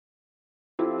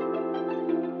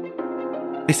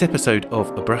This episode of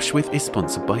A Brush With is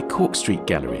sponsored by Cork Street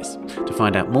Galleries. To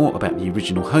find out more about the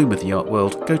original home of the art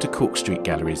world, go to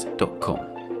corkstreetgalleries.com.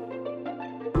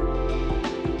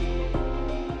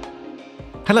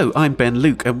 Hello, I'm Ben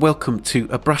Luke and welcome to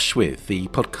A Brush With, the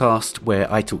podcast where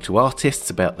I talk to artists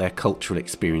about their cultural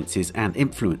experiences and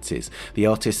influences, the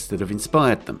artists that have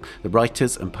inspired them, the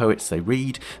writers and poets they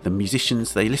read, the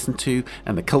musicians they listen to,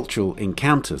 and the cultural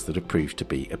encounters that have proved to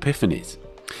be epiphanies.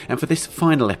 And for this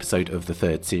final episode of the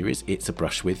third series, it's A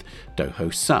Brush With Ho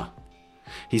Suh.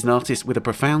 He's an artist with a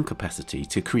profound capacity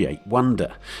to create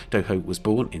wonder. Ho was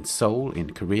born in Seoul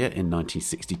in Korea in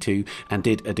 1962 and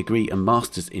did a degree and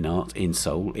master's in art in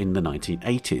Seoul in the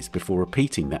 1980s before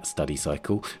repeating that study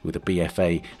cycle with a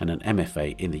BFA and an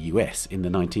MFA in the US in the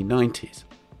 1990s.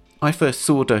 I first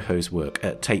saw Ho's work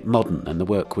at Tate Modern and the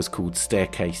work was called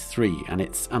Staircase 3 and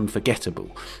it's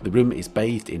unforgettable. The room is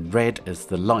bathed in red as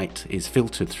the light is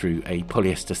filtered through a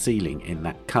polyester ceiling in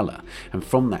that colour, and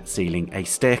from that ceiling a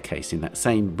staircase in that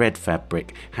same red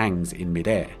fabric hangs in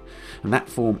midair. And that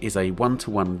form is a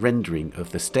one-to-one rendering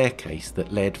of the staircase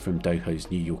that led from Ho's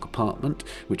New York apartment,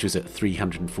 which was at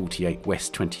 348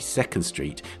 West 22nd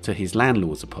Street, to his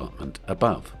landlord's apartment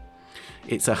above.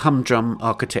 It's a humdrum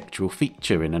architectural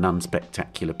feature in an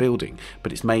unspectacular building,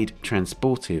 but it's made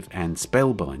transportive and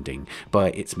spellbinding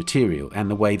by its material and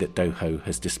the way that Ho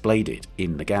has displayed it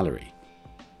in the gallery.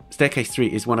 Staircase 3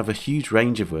 is one of a huge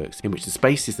range of works in which the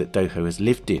spaces that Ho has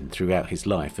lived in throughout his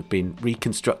life have been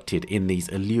reconstructed in these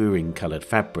alluring coloured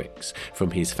fabrics,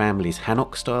 from his family's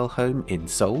Hanok-style home in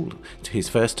Seoul, to his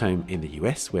first home in the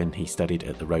US when he studied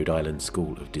at the Rhode Island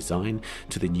School of Design,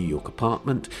 to the New York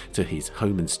apartment, to his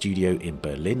home and studio in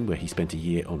Berlin where he spent a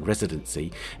year on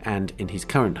residency, and in his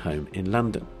current home in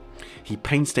London. He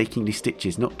painstakingly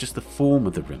stitches not just the form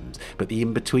of the rooms, but the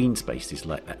in-between spaces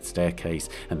like that staircase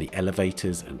and the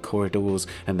elevators and corridors,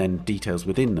 and then details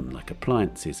within them like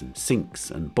appliances and sinks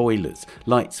and boilers,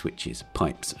 light switches,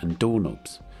 pipes and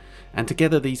doorknobs. And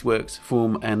together these works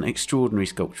form an extraordinary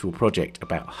sculptural project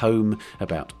about home,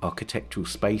 about architectural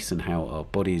space and how our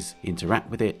bodies interact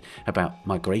with it, about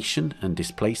migration and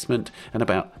displacement, and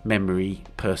about memory,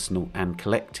 personal and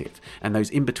collective. And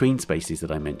those in-between spaces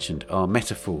that I mentioned are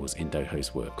metaphors in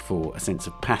Ho's work for a sense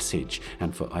of passage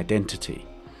and for identity.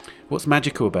 What's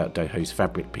magical about Ho's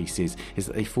fabric pieces is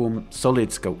that they form solid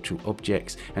sculptural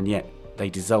objects and yet they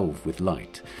dissolve with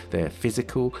light. They're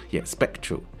physical, yet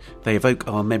spectral. They evoke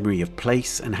our memory of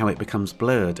place and how it becomes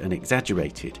blurred and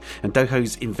exaggerated. And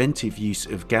Ho's inventive use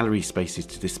of gallery spaces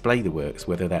to display the works,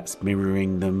 whether that's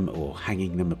mirroring them or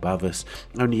hanging them above us,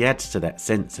 only adds to that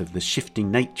sense of the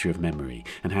shifting nature of memory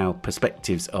and how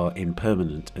perspectives are in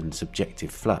permanent and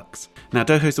subjective flux. Now,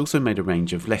 Ho's also made a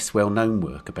range of less well-known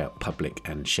work about public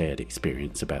and shared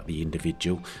experience, about the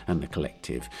individual and the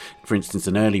collective. For instance,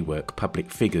 an early work,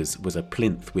 Public Figures, was a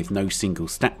plinth with no single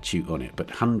statue on it, but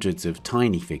hundreds of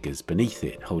tiny figures beneath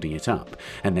it holding it up.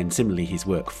 And then similarly his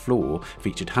work Floor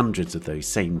featured hundreds of those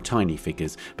same tiny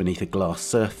figures beneath a glass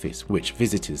surface which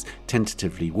visitors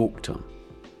tentatively walked on.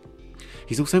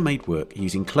 He's also made work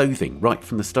using clothing right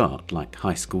from the start, like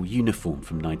High School Uniform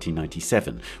from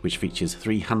 1997, which features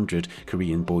 300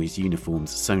 Korean boys'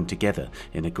 uniforms sewn together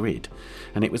in a grid.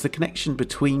 And it was the connection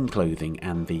between clothing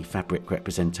and the fabric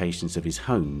representations of his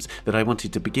homes that I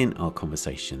wanted to begin our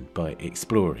conversation by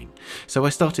exploring. So I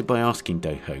started by asking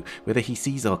Ho whether he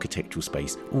sees architectural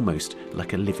space almost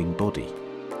like a living body.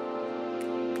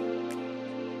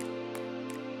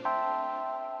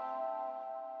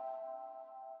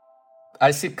 I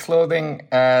see clothing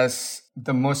as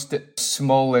the most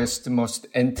smallest, most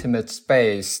intimate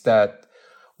space that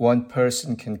one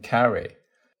person can carry.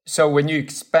 So when you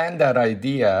expand that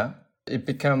idea, it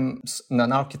becomes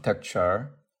an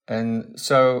architecture. And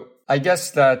so I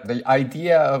guess that the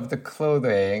idea of the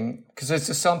clothing, because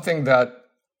it's something that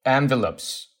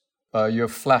envelopes your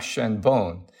flesh and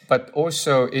bone, but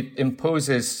also it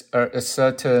imposes a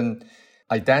certain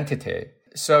identity.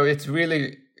 So it's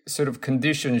really sort of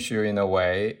conditions you in a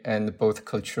way, and both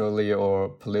culturally or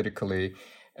politically.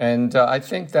 And I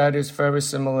think that is very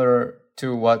similar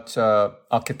to what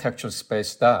architectural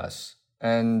space does.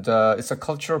 And it's a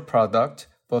cultural product,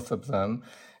 both of them.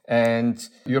 And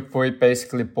you're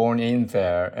basically born in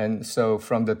there. And so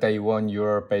from the day one,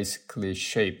 you're basically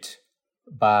shaped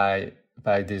by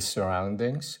these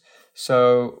surroundings.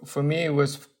 So for me, it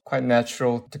was quite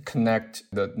natural to connect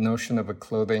the notion of a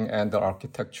clothing and the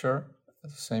architecture at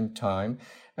the same time.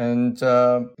 And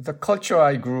the culture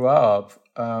I grew up,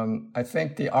 I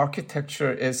think the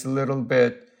architecture is a little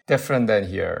bit different than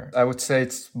here. I would say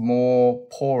it's more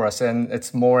porous and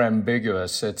it's more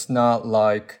ambiguous. It's not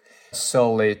like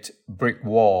solid brick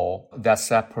wall that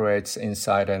separates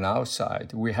inside and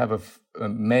outside. We have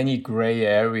many gray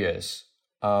areas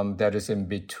that is in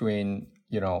between,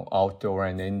 outdoor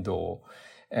and indoor.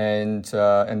 And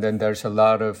then there's a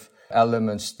lot of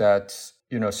elements that,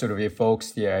 sort of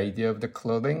evokes the idea of the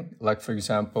clothing. Like, for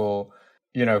example,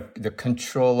 the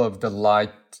control of the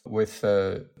light with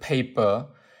paper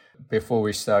before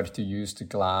we started to use the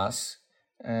glass.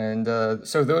 And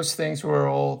so those things were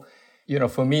all,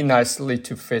 for me, nicely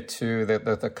to fit to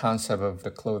the concept of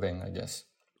the clothing, I guess.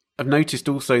 I've noticed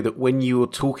also that when you're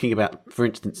talking about, for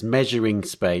instance, measuring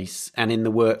space, and in the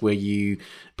work where you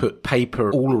put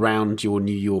paper all around your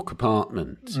New York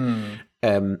apartment,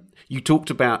 you talked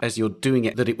about, as you're doing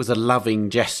it, that it was a loving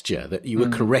gesture, that you were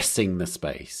caressing the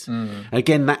space. And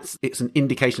again, it's an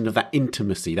indication of that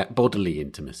intimacy, that bodily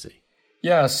intimacy.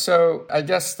 Yeah, so I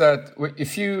guess that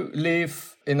if you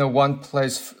live in one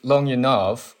place long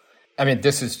enough, I mean,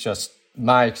 this is just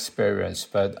my experience,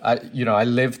 but I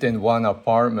lived in one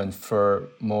apartment for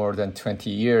more than 20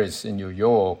 years in New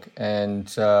York.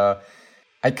 And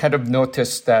I kind of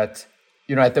noticed that,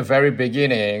 at the very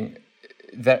beginning,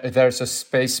 there's a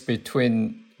space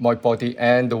between my body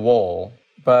and the wall.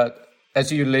 But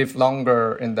as you live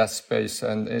longer in that space,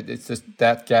 and it's just,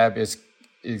 that gap is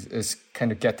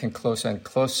kind of getting closer and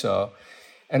closer.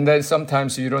 And then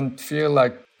sometimes you don't feel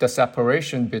like the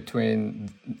separation between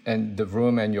and the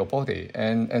room and your body.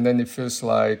 And then it feels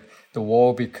like the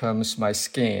wall becomes my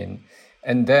skin.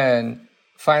 And then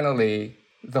finally,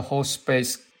 the whole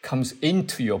space comes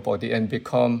into your body and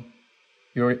become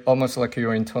almost like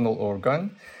your internal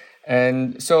organ.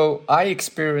 And so I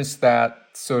experienced that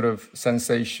sort of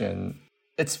sensation.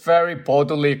 It's very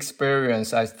bodily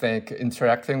experience, I think,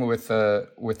 interacting with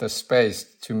the space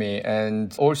to me.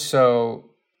 And also,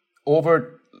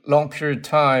 over long period of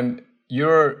time,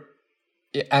 your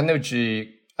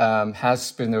energy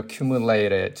has been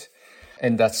accumulated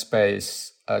in that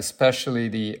space, especially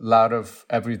the lot of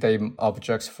everyday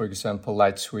objects, for example,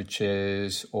 light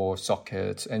switches or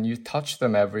sockets, and you touch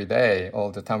them every day,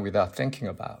 all the time, without thinking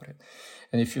about it.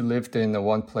 And if you lived in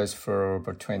one place for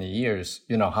over 20 years,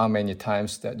 how many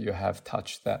times that you have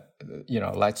touched that,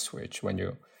 light switch when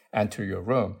you enter your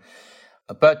room.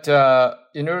 But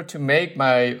in order to make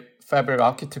my fabric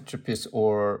architecture piece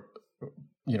or,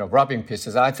 rubbing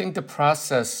pieces, I think the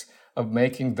process of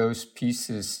making those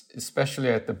pieces, especially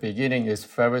at the beginning, is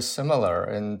very similar.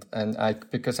 And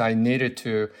because I needed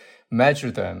to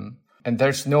measure them, and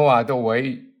there's no other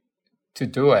way to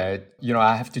do it.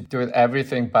 I have to do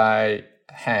everything by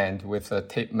hand with a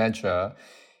tape measure.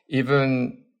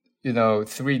 Even,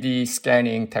 3D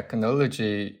scanning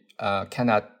technology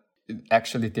cannot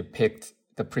actually depict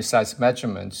the precise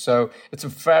measurement. So it's a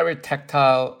very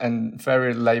tactile and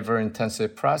very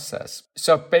labor-intensive process.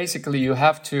 So basically, you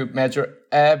have to measure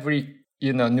every,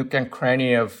 nook and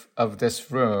cranny of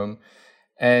this room.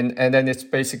 And then it's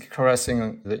basically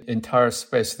caressing the entire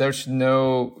space. There's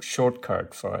no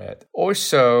shortcut for it.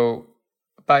 Also,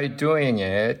 by doing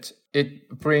it,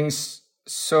 it brings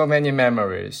so many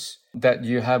memories that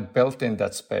you have built in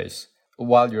that space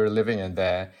while you're living in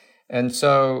there. And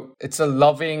so it's a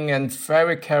loving and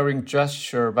very caring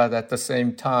gesture, but at the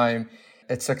same time,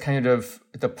 it's a kind of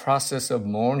the process of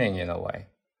mourning in a way.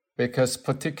 Because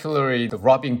particularly the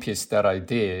rubbing piece that I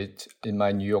did in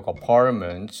my New York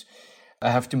apartment,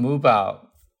 I have to move out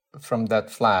from that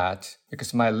flat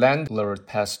because my landlord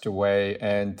passed away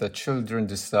and the children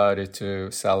decided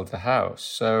to sell the house.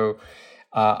 So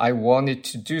I wanted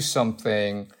to do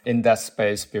something in that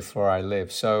space before I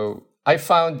leave. So I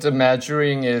found the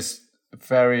measuring is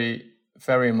very,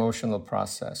 very emotional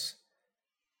process.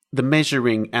 The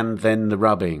measuring and then the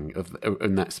rubbing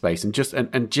in that space,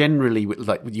 and generally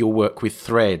with your work with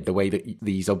thread, the way that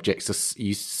these objects are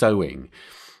used sewing,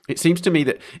 it seems to me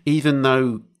that even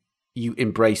though you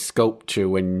embraced sculpture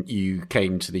when you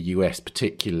came to the US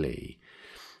particularly,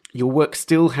 your work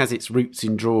still has its roots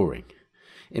in drawing,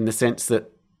 in the sense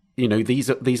that,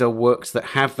 these are works that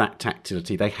have that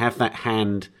tactility, they have that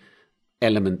hand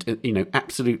element,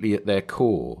 absolutely at their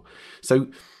core. So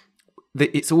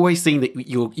it's always seen that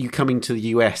you coming to the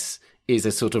US is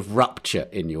a sort of rupture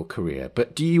in your career,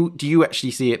 but do you actually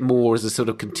see it more as a sort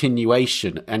of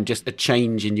continuation and just a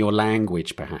change in your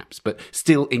language perhaps, but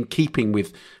still in keeping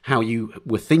with how you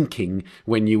were thinking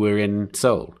when you were in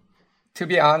Seoul? To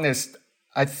be honest,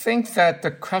 I think that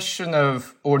the question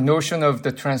of or notion of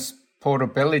the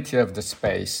transportability of the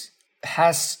space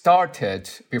has started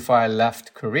before I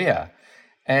left Korea.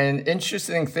 And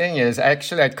interesting thing is,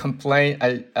 actually, I complained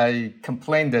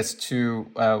this to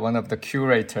one of the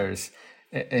curators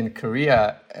in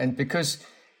Korea, and because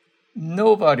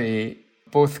nobody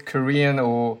both Korean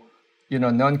or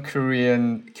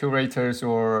non-Korean curators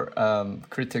or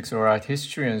critics or art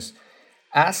historians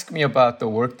ask me about the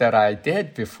work that I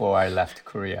did before I left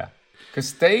Korea.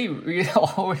 Because they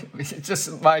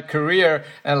just my career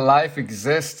and life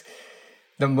exist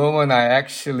the moment I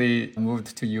actually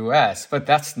moved to US. But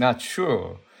that's not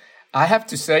true. I have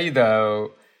to say,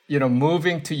 though,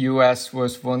 moving to US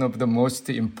was one of the most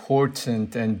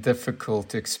important and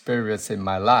difficult experience in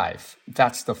my life.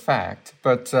 That's the fact.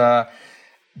 But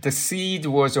the seed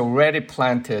was already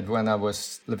planted when I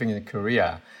was living in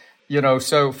Korea.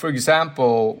 So for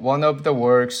example, one of the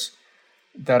works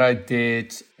that I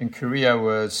did in Korea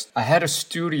was I had a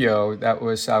studio that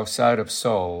was outside of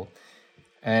Seoul,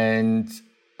 and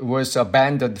it was an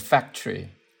abandoned factory.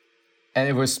 And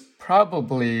it was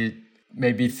probably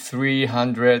maybe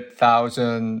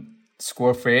 300,000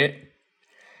 square feet.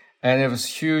 And it was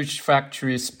huge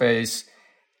factory space.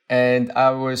 And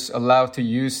I was allowed to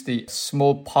use the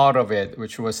small part of it,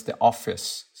 which was the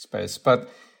office space. But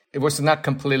it was not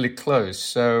completely closed.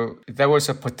 So there was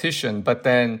a partition, but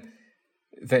then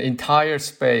the entire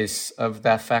space of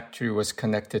that factory was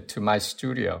connected to my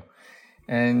studio.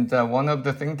 And one of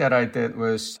the things that I did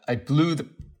was I blew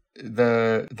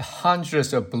the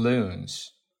hundreds of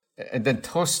balloons and then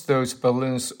tossed those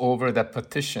balloons over that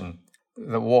partition,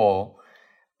 the wall.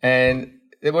 And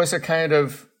it was a kind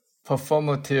of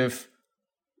performative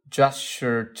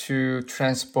gesture to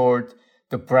transport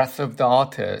the breath of the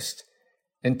artist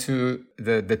into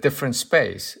the different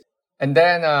space. And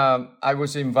then I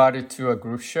was invited to a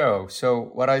group show. So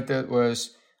what I did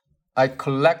was I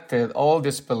collected all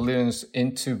these balloons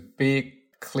into big,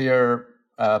 clear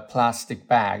plastic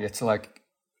bag. It's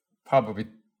probably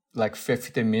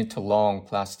 50-meter long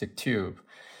plastic tube.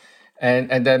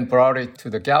 And then brought it to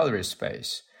the gallery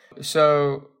space.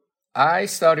 So I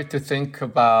started to think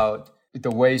about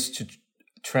the ways to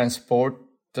transport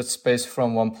the space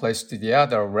from one place to the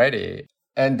other already.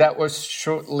 And that was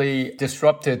shortly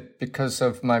disrupted because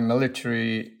of my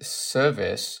military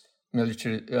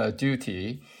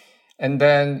duty. And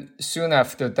then soon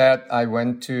after that, I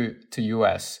went to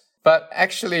US. But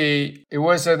actually, it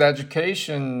was an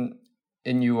education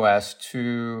in US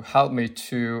to help me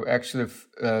to actually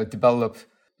develop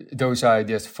those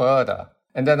ideas further.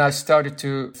 And then I started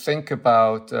to think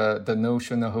about the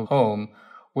notion of home,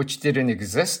 which didn't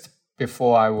exist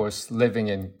before I was living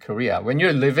in Korea. When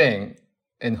you're living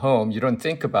in home, you don't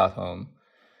think about home,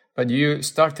 but you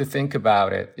start to think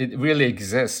about it. It really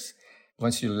exists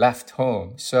once you left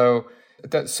home. So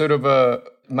that's sort of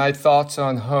my thoughts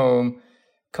on home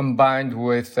combined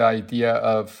with the idea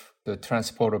of the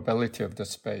transportability of the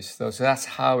space. So that's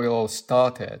how it all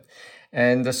started.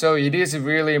 And so it is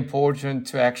really important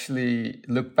to actually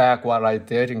look back what I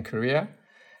did in Korea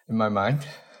in my mind.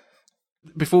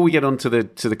 Before we get on to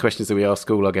the questions that we ask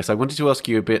all our guests, I wanted to ask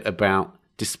you a bit about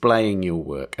displaying your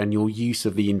work and your use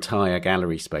of the entire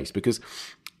gallery space, because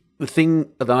the thing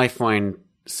that I find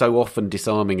so often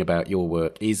disarming about your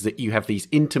work is that you have these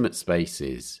intimate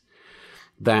spaces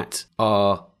that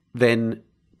are then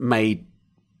made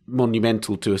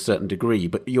monumental to a certain degree,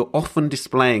 but you're often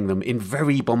displaying them in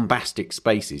very bombastic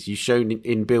spaces. You've shown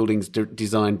in buildings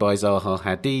designed by Zaha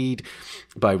Hadid,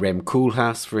 by Rem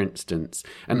Koolhaas, for instance.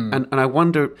 And I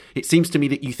wonder, it seems to me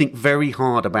that you think very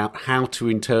hard about how to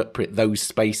interpret those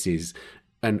spaces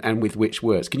and with which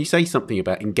words. Can you say something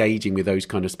about engaging with those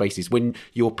kind of spaces when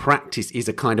your practice is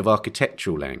a kind of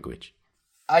architectural language?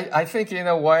 I think in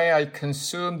a way I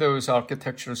consume those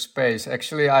architectural space.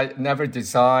 Actually, I never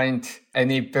designed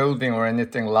any building or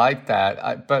anything like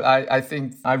that. But I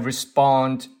think I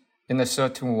respond in a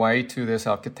certain way to this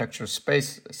architectural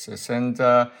spaces. And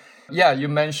you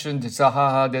mentioned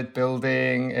Zaha Hadid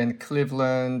building in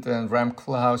Cleveland and Rem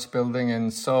Koolhaas building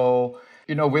in Seoul.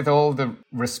 With all the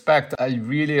respect, I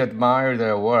really admire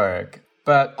their work.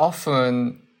 But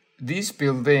often these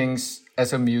buildings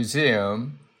as a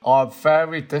museum are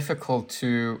very difficult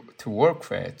to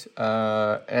work with.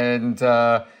 And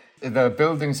the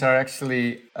buildings are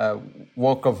actually a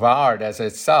work of art as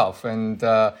itself. And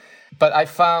but I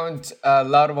found a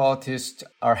lot of artists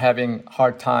are having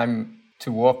hard time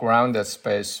to walk around that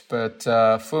space. But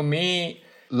for me,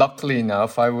 luckily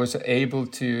enough, I was able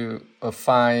to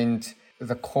find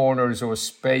the corners or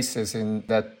spaces in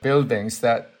that buildings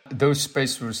that those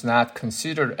spaces was not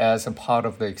considered as a part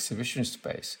of the exhibition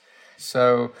space.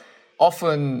 So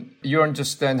often you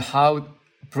understand how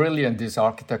brilliant these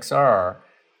architects are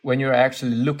when you're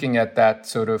actually looking at that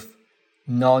sort of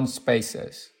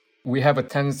non-spaces. We have a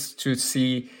tendency to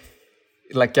see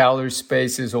like gallery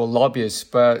spaces or lobbies,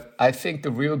 but I think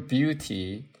the real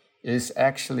beauty is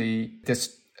actually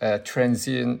this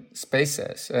transient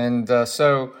spaces. And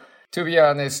so, to be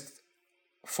honest,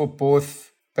 for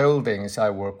both buildings I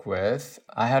work with,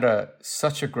 I had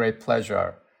such a great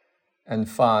pleasure and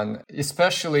fun,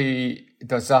 especially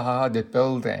the Zaha Hadid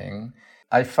building.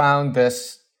 I found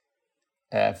this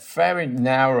very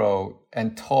narrow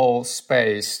and tall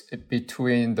space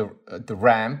between the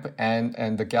ramp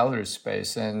and the gallery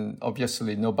space. And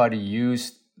obviously nobody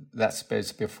used that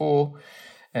space before.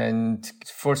 And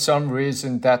for some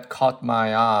reason that caught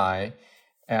my eye.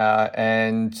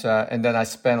 And then I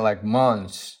spent like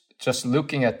months just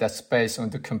looking at that space on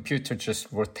the computer, just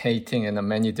rotating in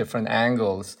many different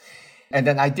angles. And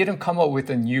then I didn't come up with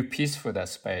a new piece for that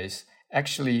space.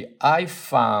 Actually, I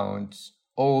found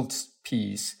old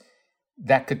piece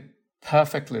that could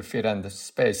perfectly fit in the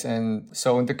space. And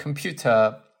so in the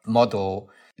computer model,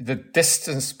 the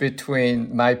distance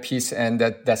between my piece and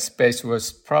that space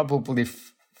was probably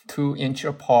 2 inches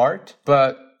apart.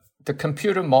 But the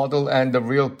computer model and the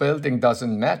real building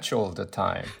doesn't match all the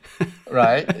time,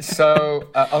 right? So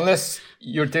unless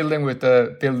you're dealing with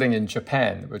a building in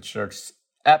Japan, which are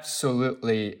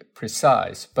absolutely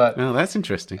precise. But oh, that's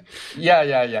interesting. Yeah.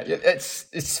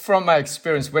 It's from my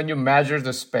experience. When you measure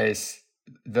the space,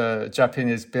 the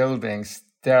Japanese buildings,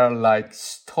 their like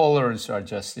tolerance are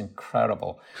just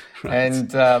incredible. Right.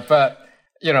 And but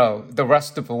the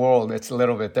rest of the world, it's a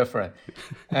little bit different.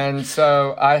 And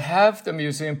so I have the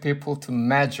museum people to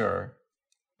measure.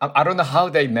 I don't know how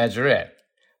they measure it,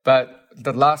 but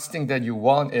the last thing that you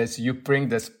want is you bring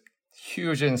this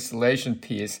huge installation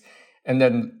piece and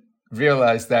then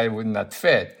realize that it would not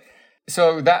fit.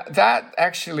 So that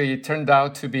actually turned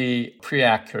out to be pretty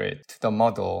accurate to the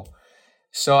model.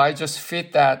 So I just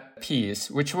fit that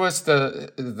piece, which was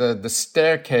the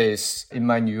staircase in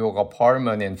my New York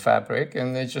apartment in fabric,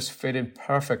 and it just fit in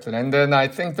perfectly. And then I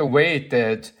think the way it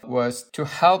did was to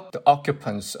help the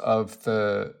occupants of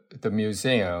the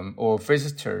museum or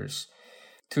visitors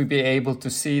to be able to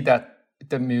see that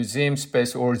the museum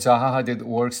space or Zaha Hadid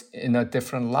works in a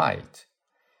different light.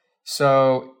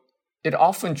 So it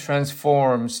often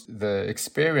transforms the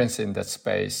experience in that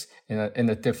space in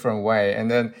a different way. And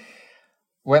then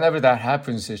whenever that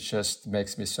happens, it just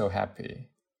makes me so happy.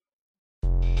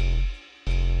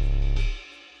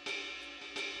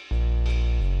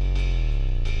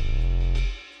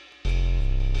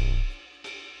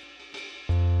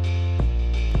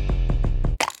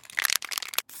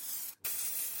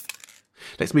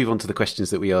 Let's move on to the questions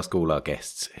that we ask all our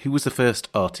guests. Who was the first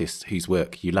artist whose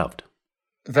work you loved?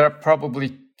 There are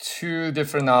probably 2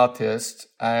 different artists,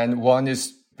 and one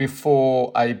is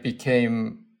before I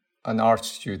became an art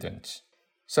student.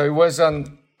 So it was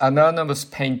an anonymous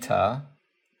painter,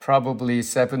 probably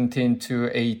 17th to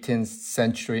 18th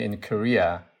century in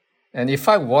Korea. And if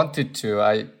I wanted to,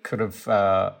 I could have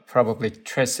probably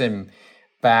traced him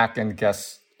back and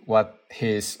guess what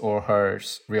his or her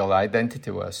real identity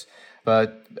was.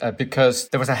 But because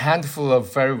there was a handful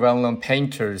of very well-known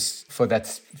painters for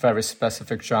that very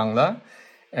specific genre,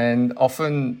 and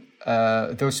often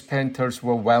those painters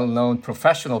were well-known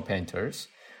professional painters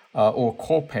or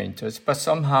core painters, but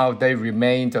somehow they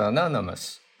remained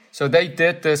anonymous. So they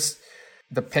did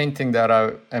the painting that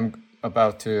I am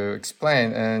about to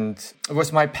explain, and it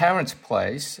was my parents'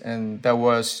 place, and there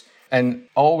was, and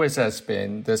always has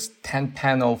been, this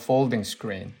 10-panel folding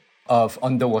screen of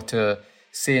underwater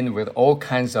scene with all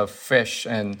kinds of fish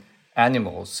and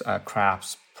animals,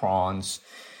 crabs, prawns,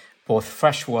 both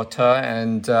freshwater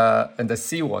and the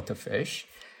seawater fish.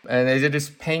 And it is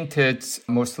painted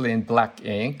mostly in black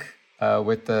ink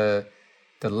with the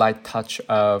light touch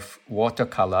of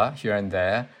watercolor here and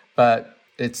there. But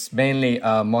it's mainly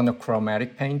a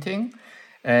monochromatic painting.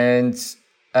 And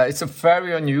it's a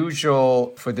very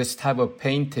unusual for this type of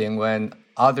painting when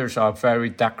others are very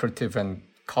decorative and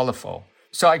colorful.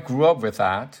 So I grew up with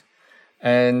that.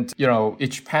 And,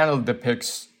 each panel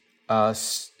depicts,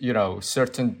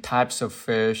 certain types of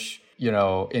fish,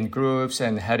 in groups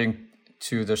and heading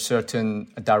to the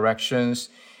certain directions.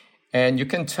 And you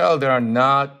can tell they are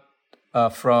not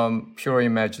from pure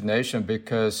imagination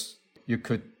because you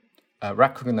could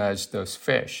recognize those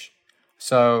fish.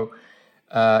 So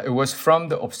it was from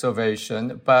the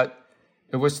observation, but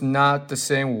it was not the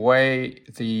same way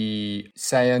the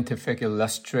scientific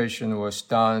illustration was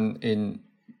done in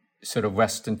sort of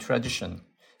Western tradition.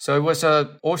 So it was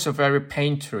also very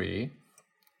painterly.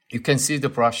 You can see the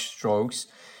brush strokes,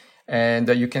 and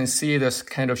you can see this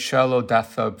kind of shallow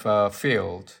depth of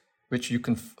field, which you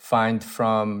can find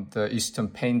from the Eastern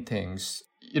paintings.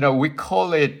 We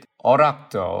call it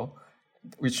orakdo,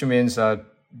 which means a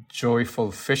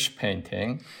joyful fish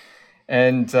painting.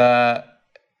 And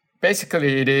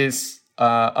basically, it is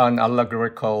an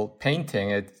allegorical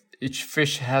painting. Each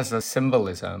fish has a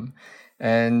symbolism.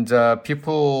 And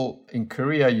people in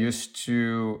Korea used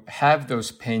to have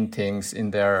those paintings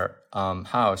in their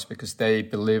house because they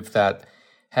believe that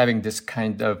having this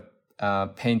kind of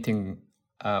painting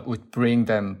would bring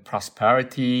them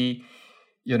prosperity,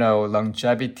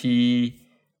 longevity,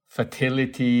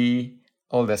 fertility,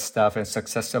 all that stuff, and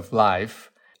success of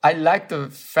life. I like the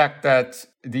fact that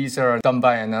these are done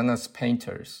by anonymous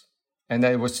painters. And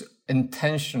it was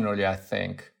intentionally, I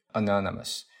think,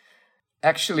 anonymous.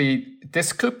 Actually,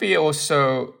 this could be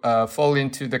also fall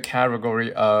into the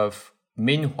category of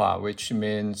minhwa, which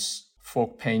means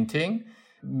folk painting.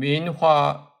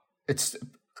 Minhwa, it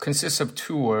consists of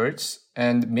two words,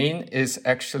 and min is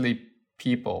actually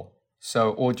people,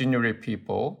 so ordinary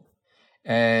people,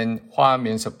 and hwa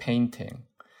means a painting.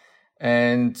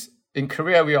 And in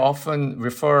Korea, we often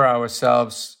refer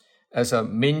ourselves as a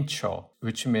mincho,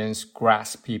 which means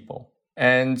grass people.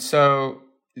 And so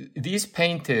these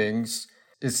paintings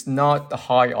is not the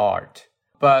high art,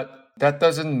 but that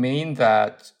doesn't mean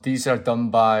that these are done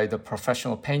by the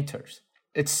professional painters.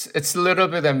 It's a little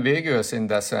bit ambiguous in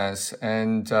that sense,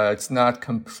 and it's not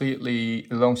completely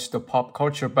belongs to the pop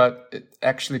culture, but it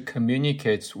actually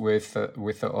communicates with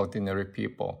the ordinary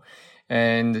people.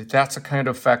 And that's a kind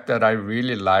of fact that I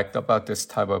really liked about this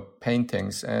type of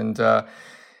paintings. And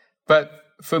but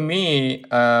for me,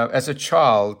 as a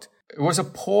child, it was a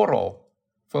portal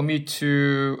for me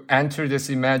to enter this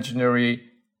imaginary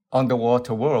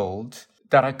underwater world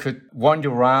that I could wander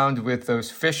around with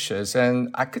those fishes, and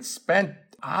I could spend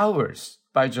hours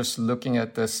by just looking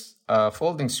at this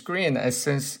folding screen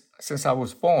since I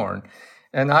was born.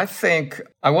 And I think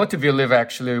I want to believe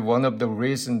actually one of the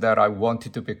reasons that I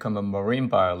wanted to become a marine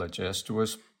biologist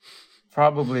was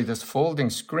probably this folding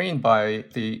screen by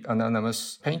the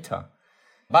anonymous painter.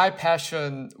 My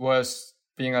passion was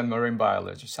being a marine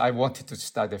biologist. I wanted to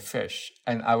study fish,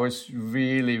 and I was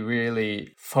really,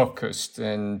 really focused.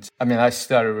 And I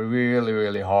studied really,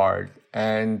 really hard.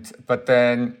 But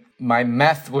then my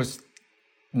math was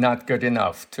not good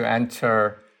enough to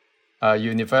enter a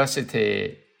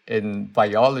university in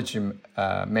biology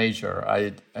major.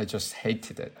 I just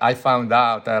hated it. I found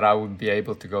out that I would be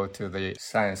able to go to the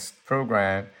science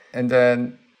program, and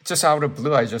then just out of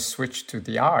blue, I just switched to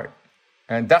the art.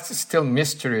 And that's still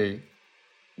mystery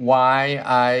why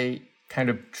I kind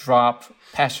of dropped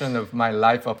passion of my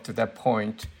life up to that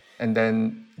point and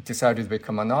then decided to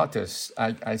become an artist.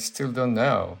 I still don't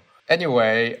know.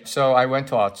 Anyway, so I went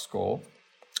to art school,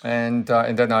 and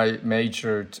then I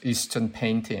majored Eastern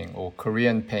painting or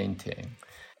Korean painting.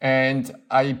 And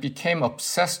I became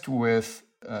obsessed with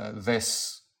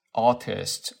this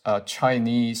artist, a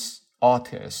Chinese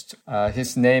artist.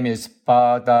 His name is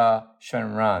Bada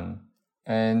Shenran.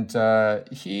 And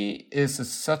he is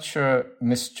such a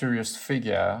mysterious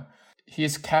figure. He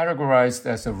is categorized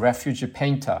as a refugee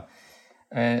painter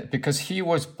because he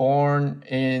was born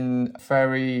in a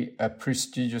very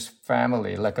prestigious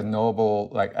family, like a noble,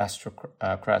 like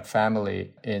aristocrat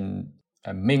family in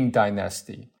Ming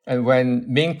Dynasty. And when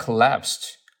Ming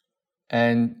collapsed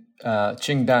and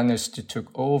Qing Dynasty took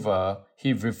over,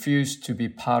 he refused to be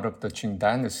part of the Qing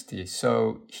Dynasty.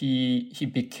 So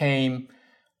he became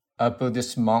a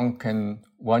Buddhist monk and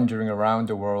wandering around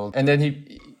the world. And then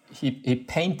he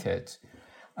painted,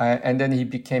 and then he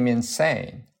became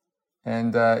insane.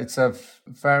 And it's a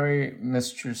very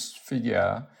mysterious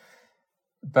figure.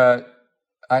 But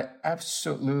I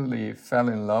absolutely fell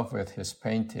in love with his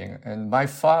painting. And my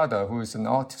father, who is an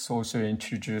artist, also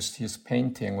introduced his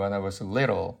painting when I was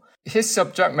little. His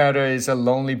subject matter is a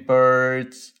lonely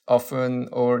bird, often,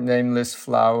 or nameless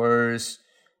flowers.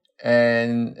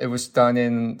 And it was done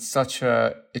in such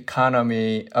a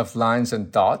economy of lines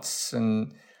and dots.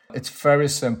 And it's very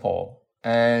simple.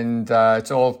 And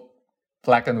it's all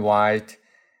black and white.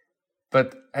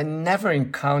 But I never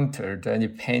encountered any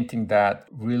painting that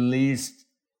released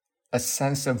a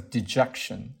sense of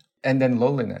dejection and then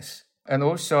loneliness. And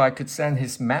also I could sense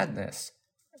his madness.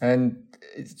 And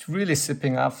it's really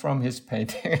sipping up from his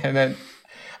painting. And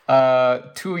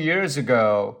then 2 years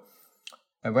ago,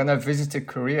 when I visited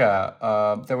Korea,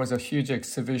 there was a huge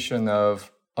exhibition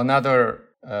of another,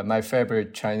 my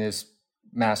favorite Chinese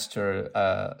master,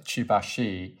 Qi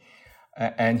Baxi,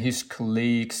 and his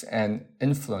colleagues and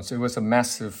influence. It was a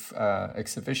massive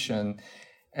exhibition.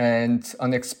 And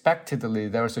unexpectedly,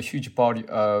 there was a huge body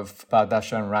of Bada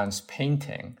Shenran's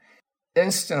painting.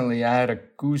 Instantly, I had a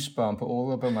goosebump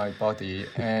all over my body.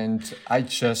 And I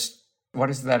just, what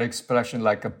is that expression,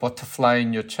 like a butterfly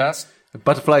in your chest? The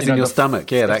butterflies in your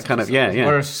stomach, yeah, that kind of, yeah.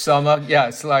 Or stomach, yeah,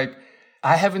 it's like,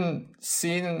 I haven't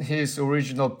seen his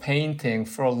original painting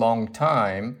for a long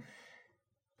time.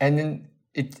 And then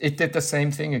it did the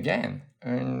same thing again.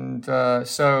 And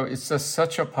so it's just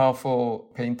such a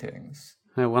powerful paintings.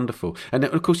 Oh, wonderful. And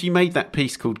of course, you made that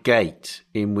piece called Gate,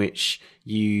 in which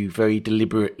you very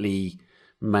deliberately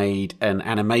made an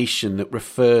animation that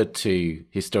referred to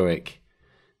historic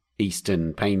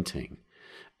Eastern painting.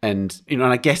 And, and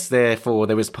I guess, therefore,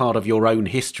 there was part of your own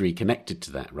history connected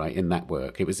to that, right, in that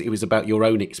work. It was about your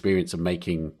own experience of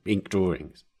making ink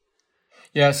drawings.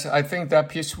 Yes, I think that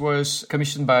piece was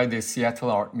commissioned by the Seattle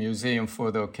Art Museum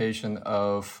for the occasion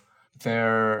of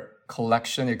their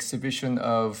collection exhibition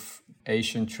of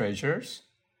Asian treasures.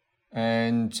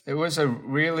 And it was a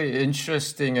really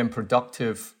interesting and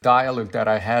productive dialogue that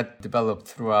I had developed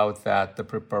throughout the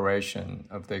preparation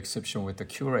of the exhibition with the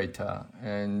curator.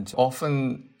 And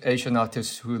often Asian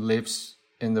artists who lives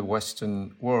in the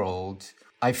Western world,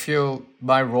 I feel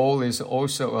my role is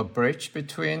also a bridge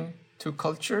between two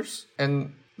cultures.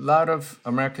 And a lot of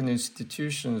American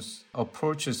institutions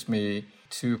approaches me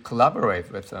to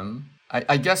collaborate with them.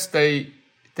 I guess they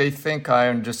think I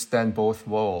understand both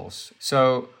worlds.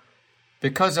 So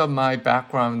because of my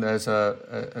background as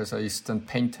an Eastern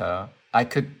painter, I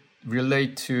could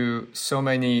relate to so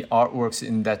many artworks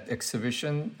in that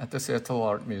exhibition at the Seattle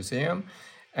Art Museum.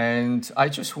 And I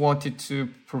just wanted to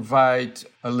provide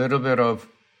a little bit of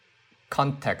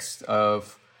context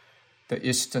of the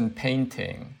Eastern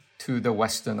painting to the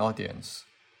Western audience.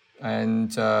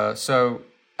 And so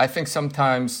I think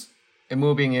sometimes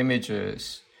moving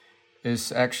images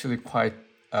is actually quite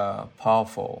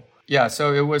powerful. Yeah,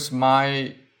 so it was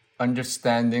my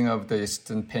understanding of the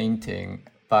Eastern painting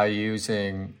by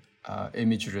using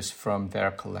images from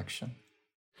their collection.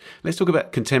 Let's talk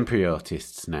about contemporary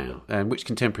artists now. Which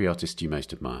contemporary artists do you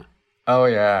most admire? Oh,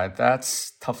 yeah,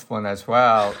 that's a tough one as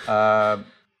well.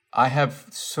 I have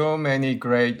so many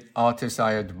great artists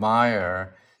I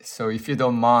admire. So if you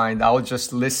don't mind, I'll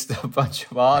just list a bunch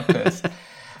of artists.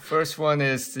 First one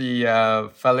is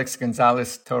the Felix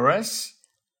Gonzalez Torres.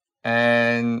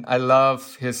 And I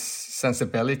love his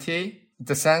sensibility,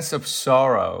 the sense of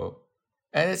sorrow.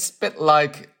 And it's a bit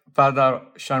like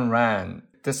Badar Shanran,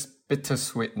 this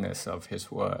bittersweetness of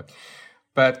his work.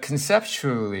 But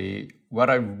conceptually,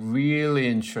 what I'm really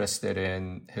interested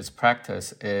in his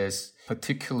practice is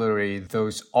particularly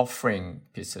those offering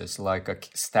pieces, like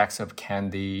stacks of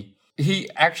candy. He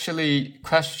actually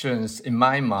questions, in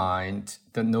my mind,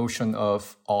 the notion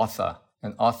of author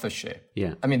and authorship.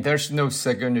 Yeah. I mean, there's no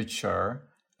signature,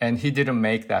 and he didn't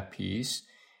make that piece.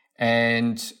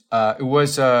 And it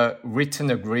was a written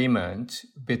agreement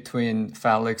between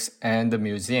Felix and the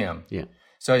museum. Yeah.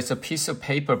 So it's a piece of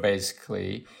paper,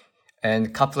 basically, and a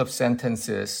couple of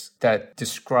sentences that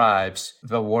describes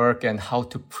the work and how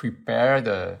to prepare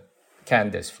the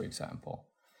candies, for example.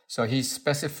 So he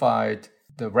specified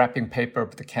the wrapping paper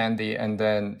of the candy and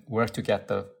then where to get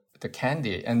the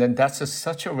candy. And then that's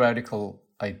such a radical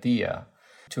idea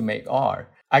to make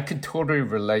art. I could totally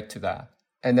relate to that.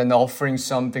 And then offering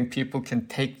something, people can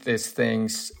take these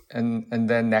things and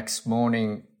then next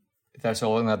morning, there's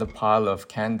all another pile of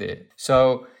candy.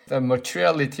 So the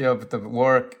materiality of the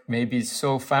work may be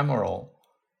so ephemeral,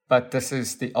 but this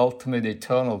is the ultimate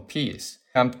eternal piece.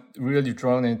 I'm really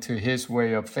drawn into his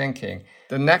way of thinking.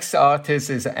 The next artist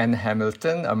is Anne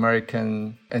Hamilton,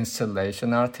 American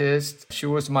installation artist. She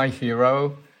was my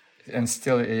hero and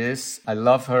still is. I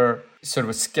love her sort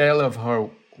of scale of her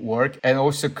work and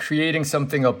also creating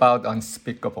something about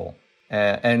unspeakable.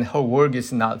 And her work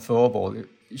is not verbal.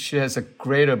 She has a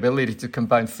great ability to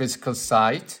combine physical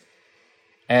sight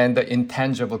and the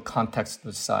intangible context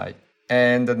of sight.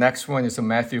 And the next one is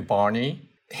Matthew Barney.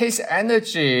 His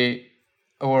energy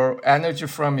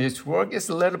from his work is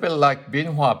a little bit like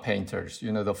Binhua painters,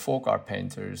 the folk art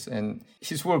painters. And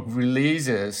his work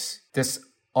releases this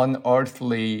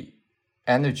unearthly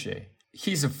energy.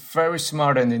 He's a very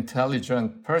smart and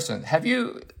intelligent person. Have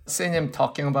you seen him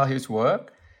talking about his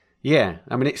work? Yeah,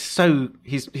 I mean, it's so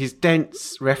his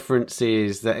dense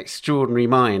references, that extraordinary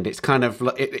mind. It's kind of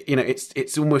like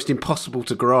it's almost impossible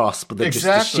to grasp just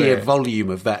the sheer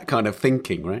volume of that kind of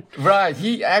thinking, right? Right.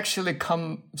 He actually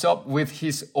comes up with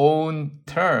his own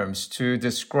terms to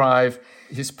describe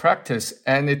his practice,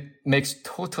 and it makes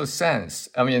total sense.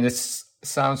 I mean, it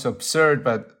sounds absurd,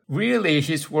 but really,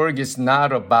 his work is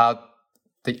not about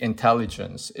the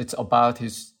intelligence. It's about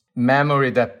his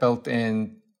memory that built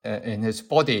in his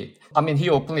body. I mean, he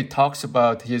openly talks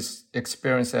about his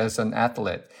experience as an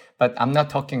athlete, but I'm not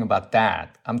talking about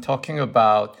that. I'm talking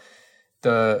about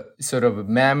the sort of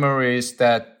memories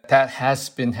that has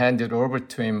been handed over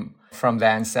to him from the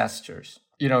ancestors.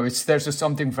 there's just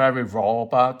something very raw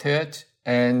about it.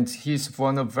 And he's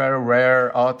one of very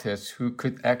rare artists who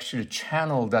could actually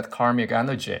channel that karmic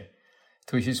energy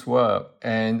to his work.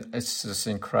 And it's just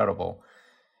incredible.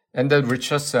 And then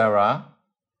Richard Serra.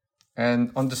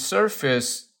 And on the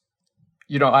surface,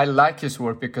 I like his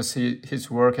work because his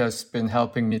work has been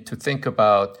helping me to think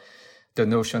about the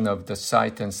notion of the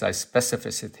site and site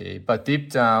specificity. But deep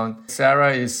down,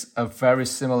 Serra is a very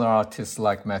similar artist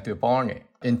like Matthew Barney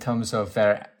in terms of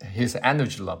his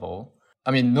energy level.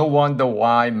 I mean, no wonder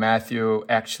why Matthew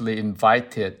actually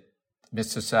invited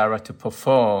Mr. Serra to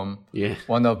perform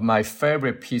one of my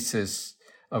favorite pieces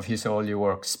of his early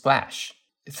work, Splash,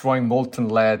 throwing molten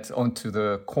lead onto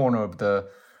the corner of the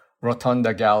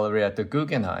Rotunda Gallery at the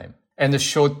Guggenheim. And the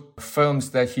short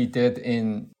films that he did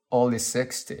in early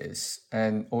 60s.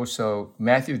 And also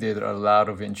Matthew did a lot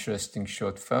of interesting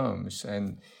short films,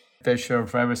 and they share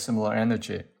very similar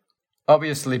energy.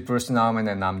 Obviously, Bruce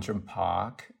Nauman and Namjoon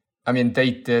Park, I mean, they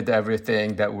did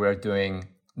everything that we're doing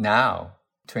now,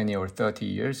 20 or 30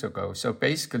 years ago. So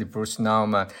basically, Bruce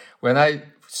Nauman, when I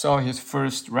saw his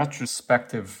first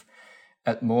retrospective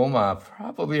at MoMA,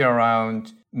 probably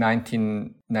around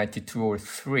 1992 or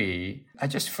 3, I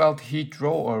just felt he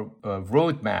drew a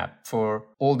roadmap for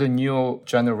all the new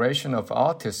generation of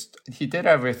artists. He did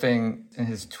everything in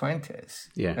his 20s.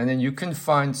 Yeah. And then you can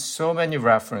find so many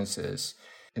references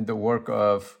in the work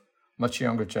of much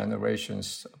younger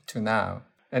generations up to now.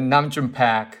 And Namjoon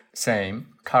Park, same.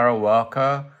 Kara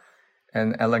Walker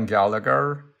and Ellen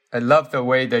Gallagher. I love the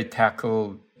way they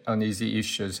tackle uneasy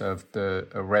issues of the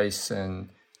race and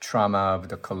trauma of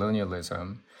the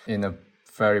colonialism in a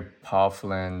very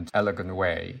powerful and elegant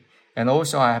way. And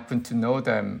also I happen to know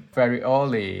them very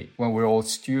early when we were all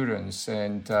students,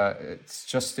 and it's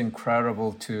just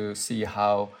incredible to see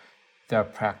how their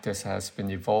practice has been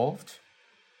evolved.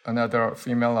 Another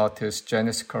female artist,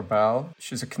 Janice Corbell,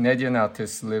 she's a Canadian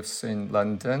artist, lives in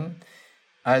London.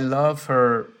 I love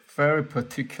her very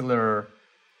particular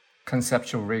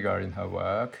conceptual rigor in her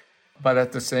work, but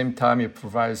at the same time, it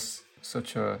provides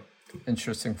such a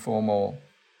interesting formal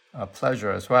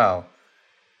pleasure as well.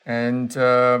 And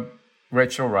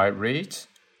Rachel Wright Reed,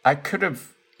 I could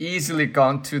have easily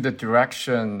gone to the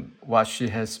direction what she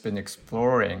has been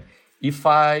exploring if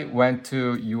I went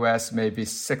to US maybe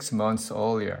 6 months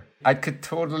earlier. I could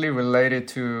totally relate it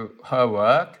to her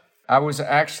work. I was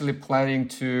actually planning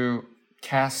to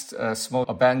cast a small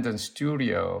abandoned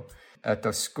studio at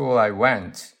the school I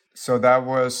went. So that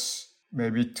was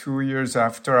maybe 2 years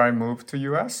after I moved to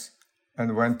US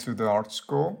and went to the art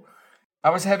school.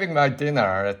 I was having my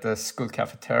dinner at the school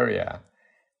cafeteria,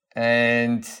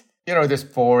 and, this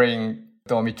boring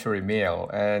dormitory meal,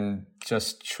 and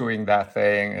just chewing that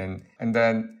thing. And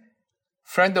then a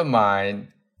friend of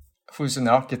mine, who's an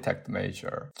architect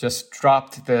major, just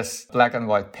dropped this black and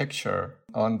white picture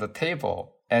on the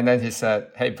table. And then he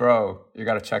said, "Hey, bro, you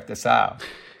got to check this out."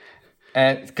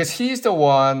 And because he's the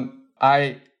one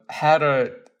I had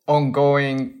a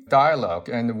ongoing dialogue,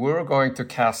 and we were going to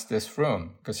cast this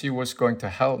room because he was going to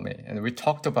help me. And we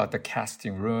talked about the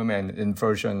casting room and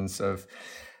inversions of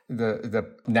the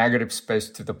negative space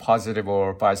to the positive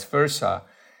or vice versa.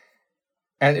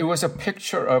 And it was a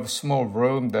picture of a small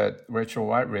room that Rachel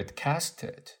Whiteread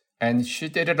casted. And she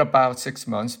did it about 6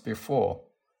 months before.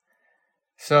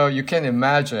 So you can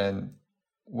imagine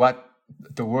what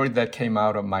the word that came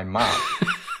out of my mouth,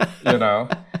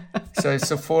 So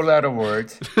it's a 4-letter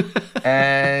word.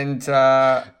 And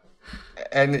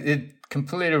it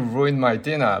completely ruined my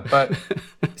dinner. But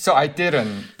so I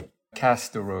didn't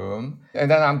cast the room. And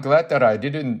then I'm glad that I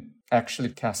didn't actually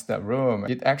cast that room.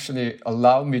 It actually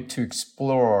allowed me to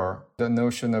explore the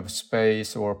notion of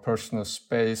space or personal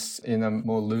space in a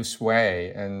more loose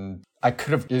way. And I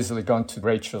could have easily gone to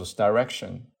Rachel's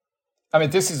direction. I mean,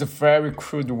 this is a very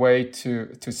crude way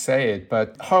to say it,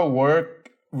 but her work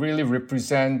really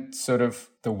represents sort of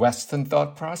the Western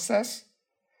thought process,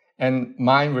 and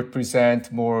mine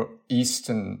represent more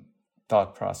Eastern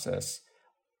thought process,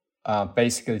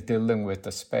 basically dealing with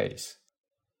the space.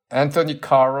 Anthony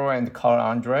Caro and Carl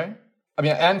Andre. I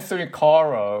mean, Anthony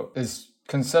Caro is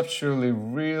conceptually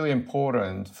really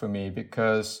important for me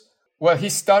because, he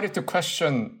started to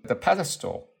question the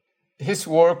pedestal. His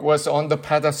work was on the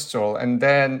pedestal, and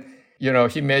then,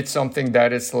 he made something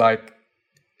that is like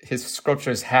his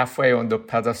sculpture is halfway on the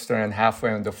pedestal and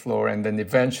halfway on the floor, and then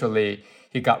eventually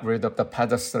he got rid of the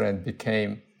pedestal and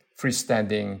became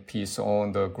freestanding piece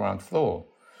on the ground floor.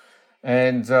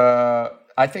 And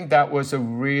I think that was a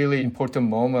really important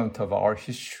moment of our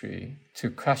history to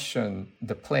question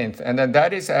the plinth. And then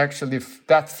that is actually,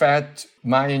 that fed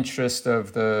my interest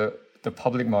of the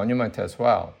public monument as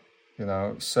well.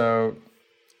 So,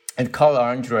 and Carl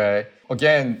Andre,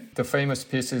 again, the famous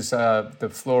piece is the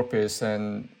floor piece,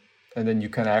 and then you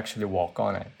can actually walk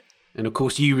on it. And of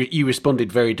course, you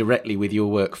responded very directly with your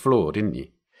work Floor, didn't you?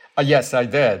 Yes, I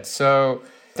did. So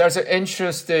there's an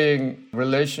interesting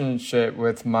relationship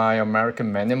with my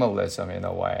American minimalism in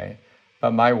a way,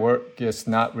 but my work is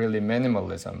not really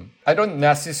minimalism. I don't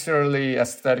necessarily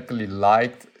aesthetically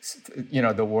like,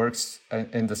 the works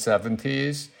in the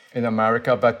 70s in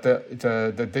America, but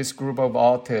this group of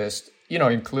artists,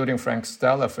 including Frank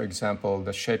Stella, for example,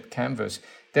 the shaped canvas,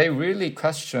 they really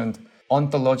questioned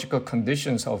ontological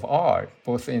conditions of art,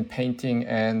 both in painting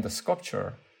and the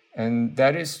sculpture. And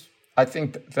that is, I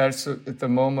think that's the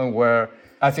moment where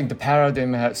I think the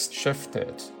paradigm has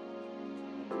shifted.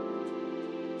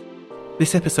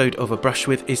 This episode of A Brush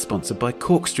With is sponsored by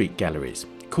Cork Street Galleries.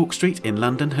 Cork Street in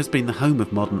London has been the home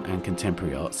of modern and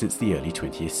contemporary art since the early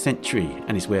 20th century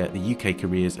and is where the UK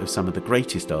careers of some of the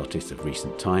greatest artists of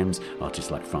recent times,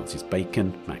 artists like Francis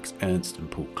Bacon, Max Ernst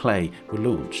and Paul Klee, were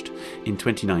launched. In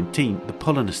 2019, the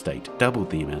Pollen Estate doubled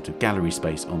the amount of gallery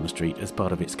space on the street as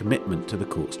part of its commitment to the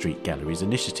Cork Street Galleries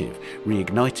initiative,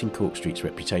 reigniting Cork Street's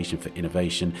reputation for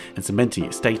innovation and cementing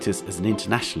its status as an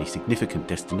internationally significant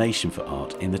destination for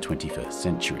art in the 21st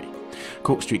century.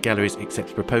 Cork Street Galleries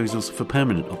accepts proposals for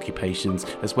permanent occupations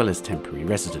as well as temporary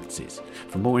residences.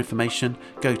 For more information,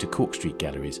 go to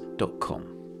corkstreetgalleries.com.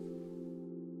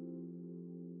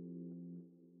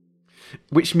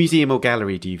 Which museum or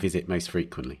gallery do you visit most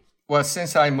frequently? Well,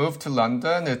 since I moved to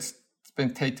London, it's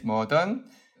been Tate Modern,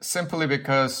 simply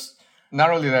because not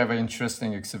only they have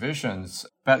interesting exhibitions,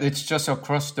 but it's just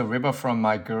across the river from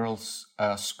my girls'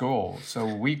 school.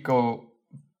 So we go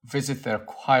visit there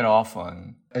quite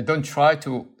often. I don't try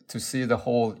to see the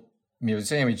whole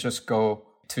museum. We just go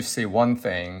to see one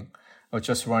thing or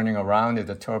just running around in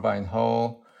the turbine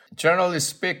hall. Generally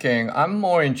speaking, I'm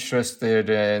more interested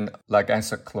in like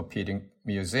encyclopedic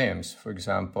museums, for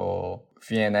example,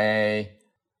 V&A.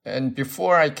 And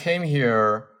before I came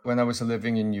here, when I was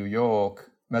living in New York,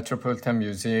 Metropolitan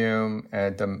Museum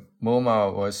and the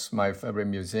MoMA was my favorite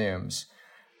museums.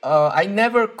 I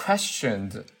never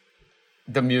questioned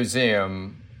the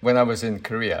museum when I was in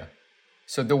Korea.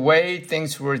 So the way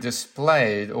things were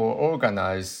displayed or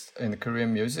organized in the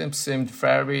Korean museum seemed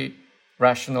very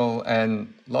rational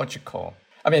and logical.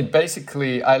 I mean,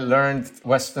 basically, I learned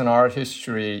Western art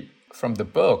history from the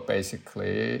book,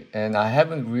 basically, and I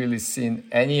haven't really seen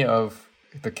any of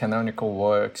the canonical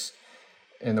works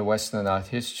in the Western art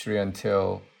history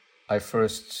until I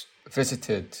first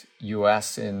visited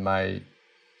US in my,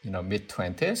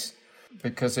 mid-20s.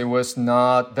 Because it was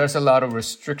not, there's a lot of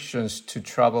restrictions to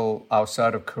travel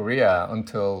outside of Korea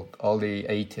until early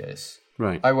 80s.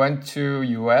 Right. I went to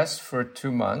US for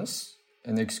 2 months,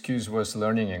 and the excuse was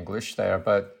learning English there,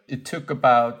 but it took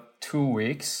about 2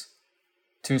 weeks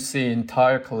to see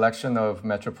entire collection of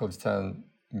Metropolitan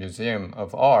Museum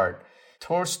of Art.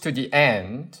 Towards to the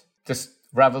end, this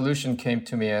revolution came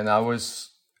to me, and I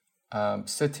was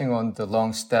sitting on the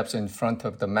long steps in front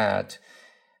of the mat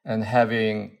and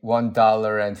having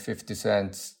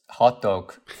 $1.50 hot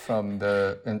dog from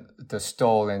the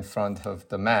stall in front of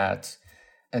the mat.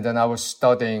 And then I was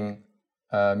studying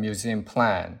museum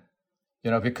plan,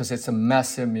 because it's a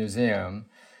massive museum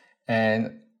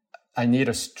and I need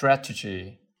a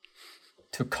strategy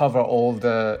to cover all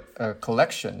the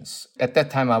collections. At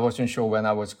that time, I wasn't sure when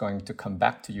I was going to come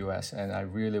back to US, and I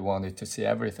really wanted to see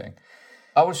everything.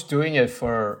 I was doing it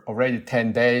for already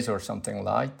 10 days or something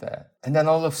like that. And then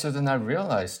all of a sudden I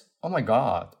realized, oh my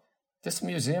God, this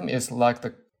museum is like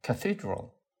the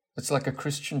cathedral. It's like a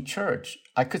Christian church.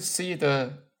 I could see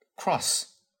the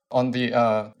cross on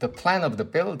the plan of the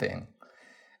building.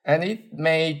 And it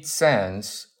made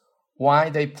sense why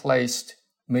they placed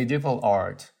medieval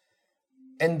art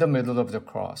in the middle of the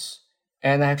cross.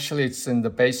 And actually it's in the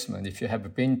basement, if you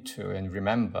have been to and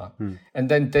remember. And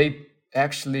then they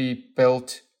actually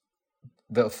built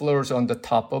the floors on the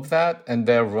top of that, and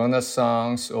their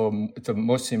Renaissance or the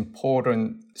most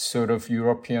important sort of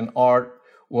European art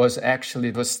was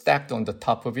stacked on the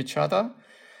top of each other.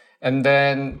 And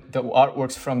then the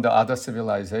artworks from the other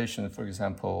civilizations, for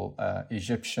example,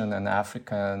 Egyptian and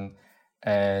African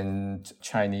and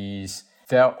Chinese,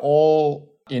 they're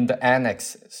all in the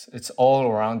annexes. It's all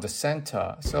around the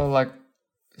center. So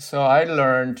I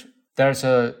learned there's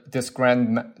this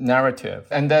grand narrative.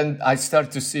 And then I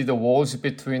started to see the walls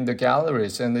between the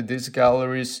galleries, and these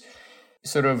galleries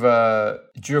sort of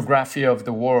geography of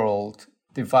the world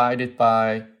divided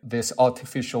by these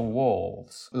artificial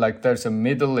walls. Like there's a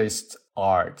Middle East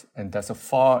art and there's a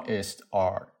Far East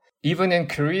art. Even in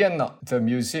Korean, the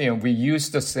museum, we use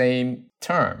the same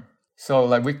term. So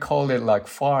like we call it like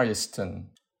Far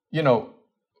Eastern.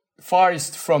 Far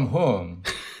East from whom?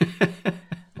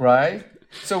 Right?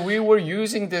 So we were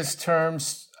using these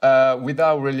terms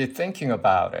without really thinking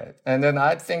about it. And then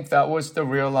I think that was the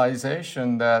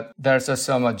realization that there's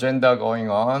some agenda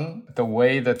going on, the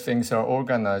way that things are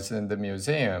organized in the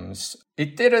museums.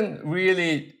 It didn't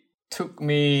really took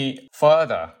me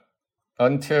further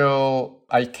until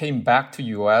I came back to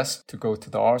US to go to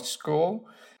the art school,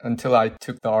 until I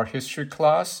took the art history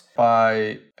class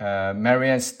by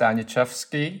Marianne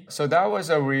Staniszewski. So that was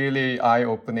a really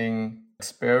eye-opening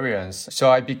experience.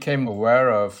 So I became aware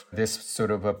of this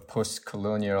sort of a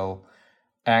post-colonial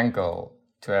angle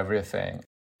to everything.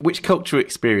 Which cultural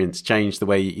experience changed the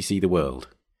way you see the world?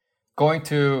 Going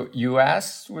to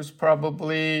US was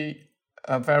probably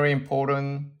a very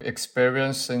important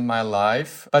experience in my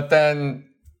life. But then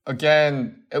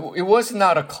again, it was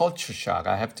not a culture shock,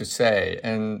 I have to say.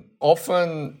 And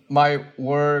often my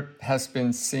work has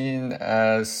been seen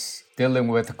as dealing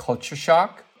with culture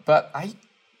shock, but I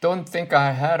don't think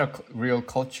I had a real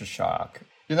culture shock.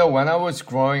 When I was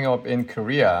growing up in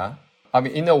Korea,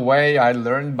 in a way, I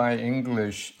learned my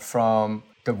English from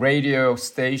the radio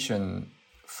station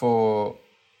for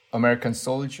American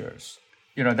soldiers.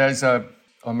 There's a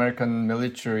American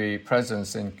military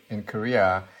presence in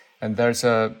Korea, and there's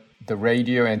the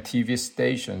radio and TV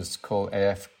stations called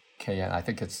AFKN. I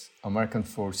think it's American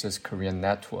Forces Korean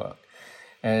Network.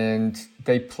 And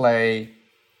they play,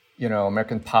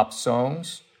 American pop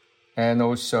songs. And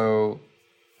also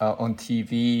on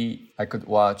TV, I could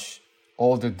watch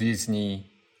all the Disney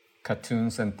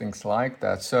cartoons and things like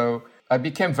that. So I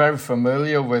became very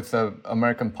familiar with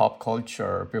American pop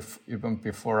culture even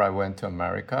before I went to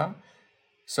America.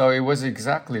 So it was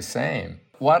exactly the same.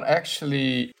 What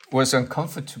actually was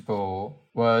uncomfortable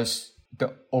was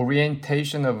the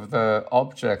orientation of the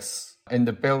objects in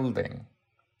the building.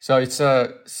 So it's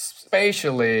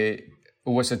spatially, it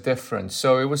was a difference.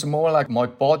 So it was more like my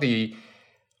body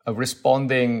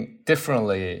responding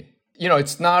differently.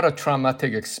 It's not a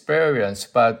traumatic experience,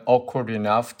 but awkward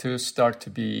enough to start to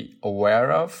be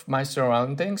aware of my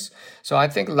surroundings. So I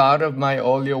think a lot of my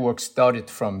earlier work started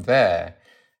from there.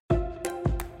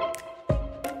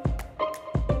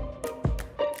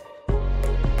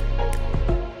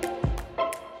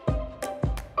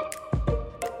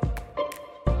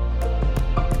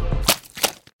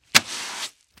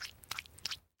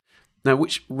 Now,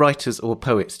 which writers or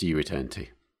poets do you return to?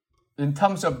 In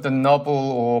terms of the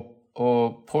novel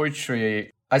or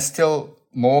poetry, I still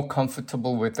more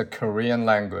comfortable with the Korean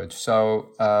language. So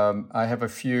I have a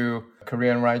few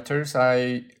Korean writers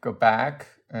I go back,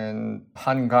 and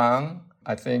Han Gang,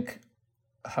 I think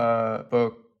her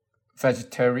book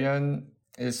Vegetarian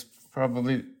is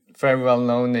probably very well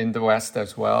known in the West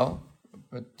as well.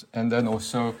 And then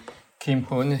also Kim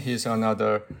Hoon, he's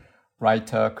another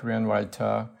writer, Korean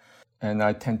writer. And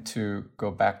I tend to go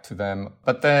back to them.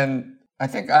 But then I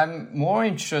think I'm more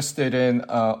interested in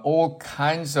all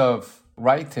kinds of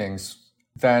writings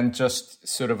than just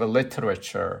sort of a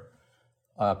literature,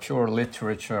 pure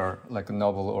literature like a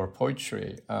novel or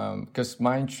poetry. Because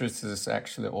my interest is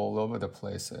actually all over the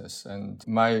places. And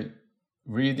my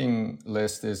reading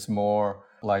list is more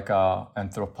like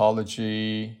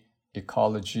anthropology,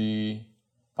 ecology,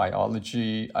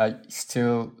 biology. I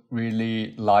still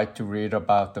really like to read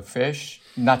about the fish,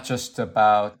 not just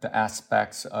about the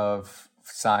aspects of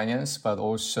science, but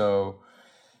also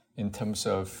in terms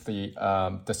of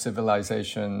the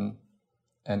civilization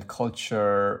and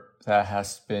culture that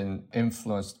has been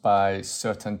influenced by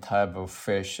certain type of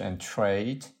fish and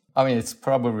trade. It's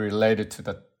probably related to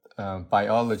the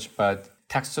biology, but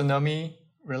taxonomy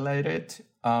related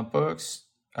books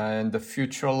and the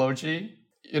futurology.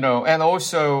 And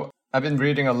also I've been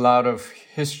reading a lot of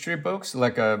history books,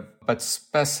 but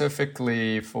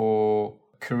specifically for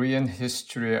Korean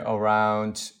history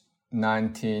around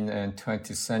 19th and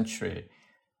 20th century,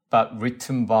 but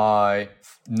written by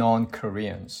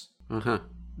non-Koreans,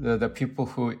 the people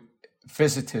who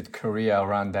visited Korea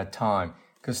around that time.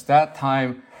 Because that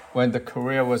time when the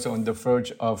Korea was on the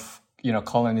verge of,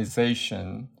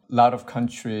 colonization, a lot of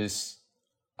countries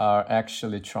are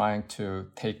actually trying to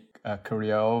take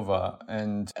Korea over.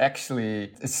 And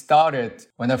actually, it started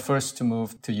when I first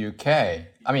moved to UK.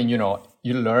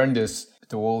 You learn the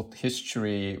old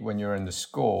history when you're in the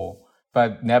school,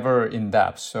 but never in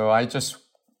depth. So I just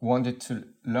wanted to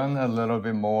learn a little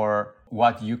bit more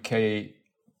what UK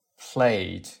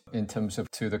played in terms of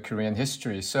to the Korean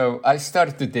history. So I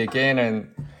started to dig in,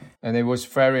 and it was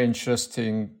very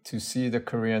interesting to see the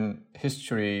Korean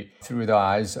history through the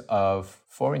eyes of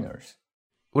foreigners.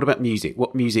 What about music?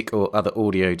 What music or other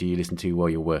audio do you listen to while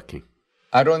you're working?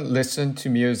 I don't listen to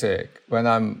music when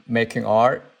I'm making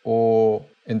art or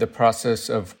in the process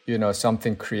of,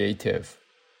 something creative.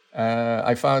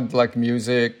 I found like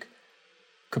music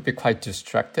could be quite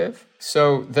distractive.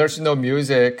 So there's no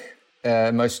music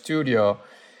in my studio.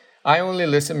 I only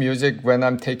listen to music when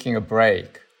I'm taking a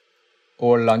break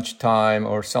or lunchtime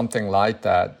or something like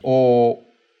that. Or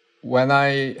when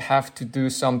I have to do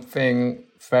something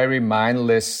very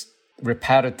mindless,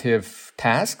 repetitive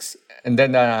tasks, and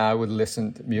then I would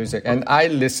listen to music. And I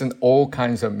listen all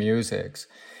kinds of musics.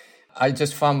 I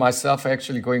just found myself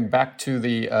actually going back to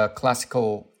the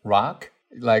classical rock,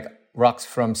 like rocks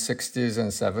from 60s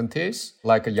and 70s,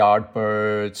 like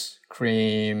Yardbirds,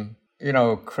 Cream,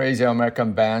 crazy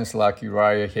American bands like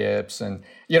Uriah Heeps. And,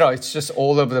 it's just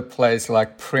all over the place,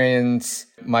 like Prince.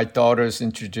 My daughters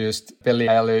introduced Billie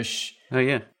Eilish. Oh,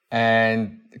 yeah.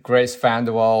 And Grace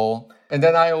Vanderwall. And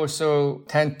then I also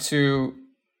tend to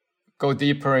go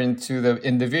deeper into the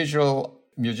individual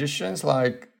musicians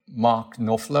like Mark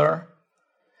Knopfler.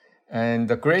 And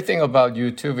the great thing about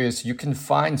YouTube is you can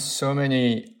find so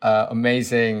many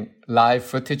amazing live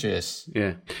footages.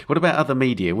 Yeah. What about other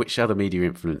media? Which other media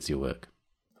influence your work?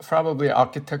 Probably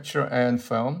architecture and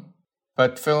film,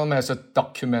 but film as a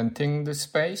documenting the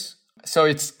space. So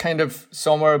it's kind of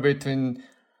somewhere between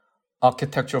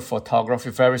architectural photography,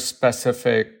 very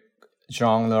specific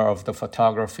genre of the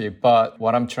photography. But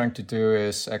what I'm trying to do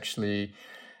is actually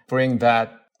bring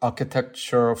that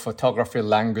architecture photography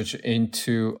language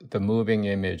into the moving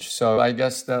image. So I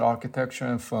guess that architecture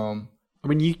and film. I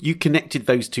mean, you connected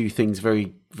those two things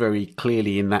very, very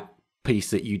clearly in that piece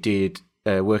that you did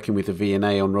working with the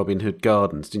V&A on Robin Hood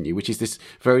Gardens, didn't you? Which is this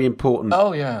very important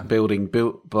building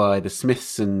built by the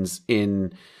Smithsons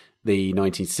in the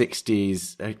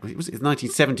 1960s. It was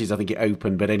 1970s, I think it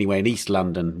opened, but anyway, in East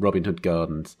London, Robin Hood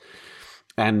Gardens.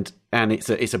 And it's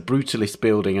a brutalist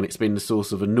building, and it's been the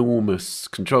source of enormous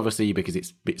controversy because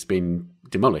it's been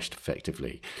demolished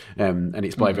effectively, and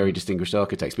it's by very distinguished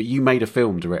architects. But you made a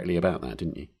film directly about that,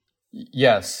 didn't you?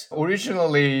 Yes.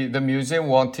 Originally, the museum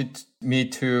wanted me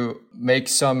to make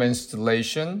some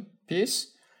installation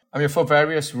piece. I mean, for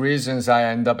various reasons, I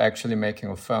ended up actually making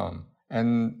a film,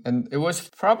 and it was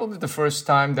probably the first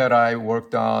time that I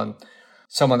worked on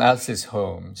someone else's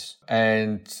homes,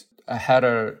 and I had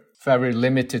a very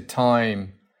limited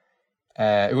time.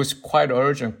 It was quite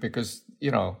urgent because,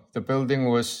 the building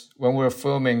was, when we were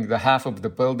filming, the half of the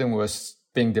building was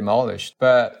being demolished.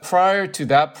 But prior to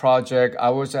that project,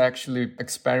 I was actually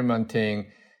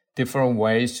experimenting different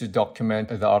ways to document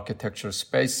the architectural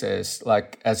spaces,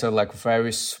 like as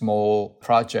very small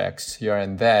projects here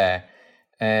and there.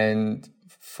 And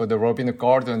for the Robin Hood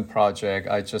Garden project,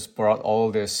 I just brought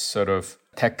all this sort of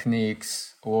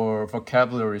techniques or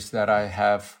vocabularies that I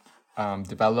have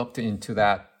developed into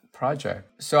that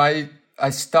project. So I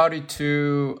started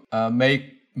to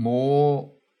make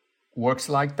more works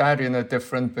like that in the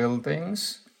different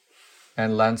buildings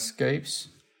and landscapes.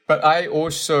 But I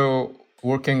also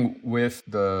working with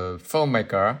the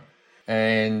filmmaker,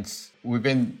 and we've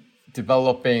been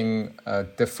developing a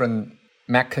different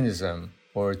mechanism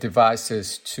or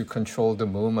devices to control the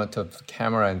movement of the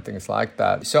camera and things like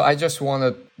that. So I just want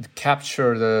to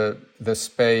capture the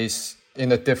space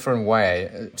in a different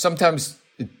way. Sometimes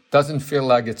it doesn't feel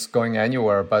like it's going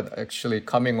anywhere, but actually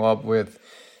coming up with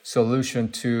solution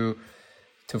to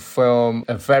film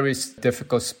a very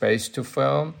difficult space to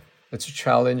film. It's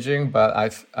challenging, but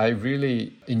I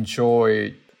really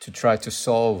enjoy to try to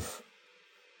solve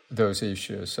those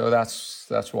issues. So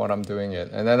that's what I'm doing it.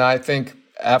 And then I think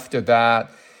after that,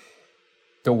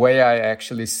 the way I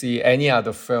actually see any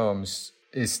other films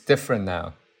is different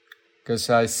now, because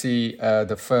I see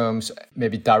the films,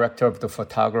 maybe director of the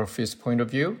photography's point of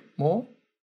view more.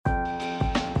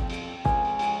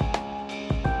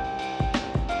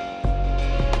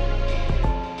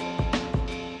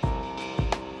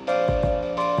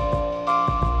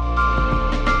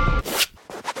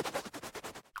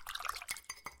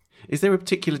 Is there a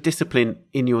particular discipline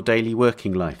in your daily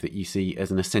working life that you see as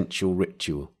an essential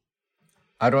ritual?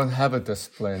 I don't have a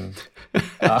discipline.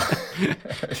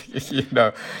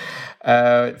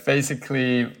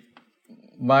 Basically,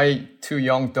 my two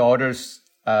young daughters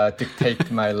dictate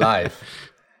my life.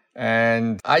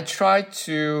 And I try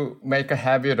to make a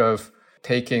habit of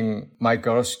taking my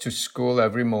girls to school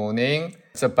every morning.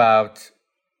 It's about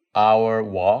our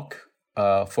walk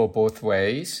for both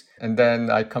ways. And then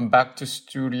I come back to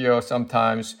studio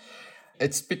sometimes.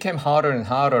 It's become harder and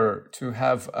harder to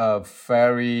have a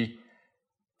very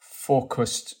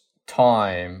focused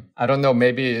time. I don't know,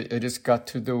 maybe it has got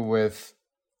to do with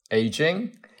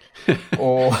aging.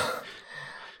 or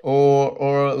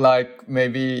or like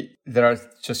maybe there are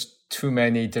just too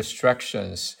many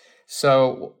distractions.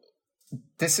 So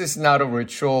this is not a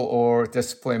ritual or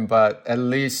discipline, but at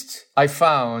least I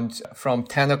found from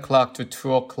 10 o'clock to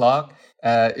 2 o'clock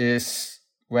is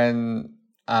when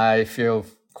I feel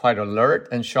quite alert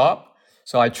and sharp.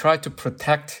 So I try to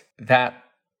protect that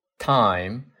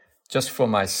time just for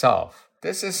myself.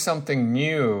 This is something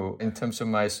new in terms of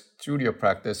my studio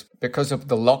practice because of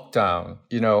the lockdown.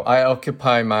 I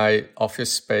occupy my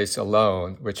office space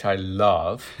alone, which I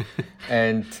love,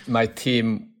 and my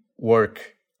team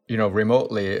work,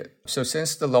 remotely. So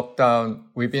since the lockdown,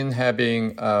 we've been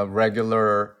having a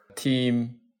regular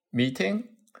team meeting,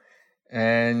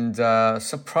 and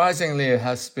surprisingly, it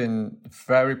has been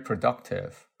very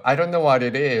productive. I don't know what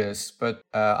it is, but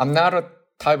I'm not a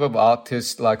type of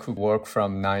artist like who work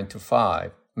from 9 to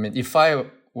 5. I mean, if I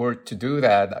were to do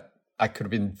that, I could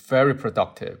have been very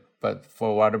productive, but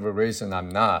for whatever reason, I'm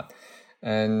not.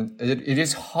 And it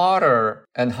is harder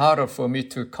and harder for me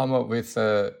to come up with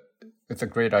the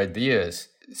great ideas.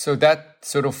 So that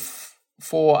sort of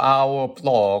 4-hour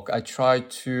blog, I try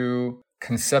to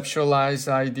conceptualize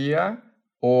idea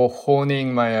or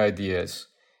honing my ideas.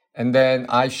 And then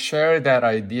I share that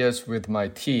ideas with my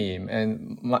team.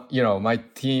 And my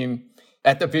team,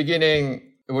 at the beginning,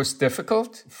 it was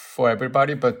difficult for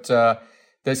everybody, but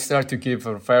they start to give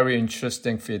very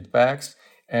interesting feedbacks.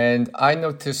 And I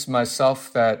noticed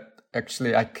myself that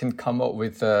actually I can come up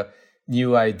with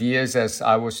new ideas as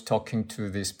I was talking to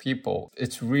these people.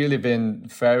 It's really been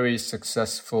very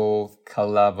successful,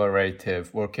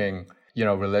 collaborative, working,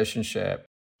 relationship.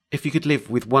 If you could live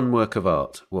with one work of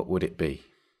art, what would it be?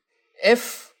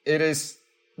 If it is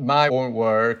my own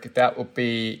work, that would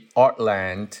be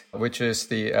Artland, which is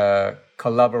the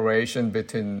collaboration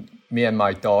between me and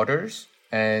my daughters.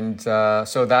 And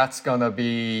so that's going to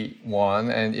be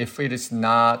one. And if it is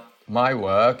not my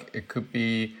work, it could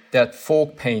be that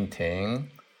folk painting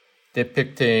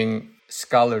depicting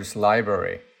Scholar's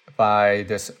Library by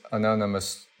this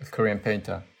anonymous Korean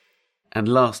painter. And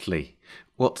lastly,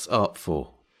 what's art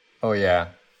for? Oh, yeah.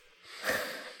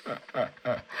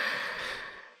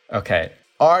 Okay.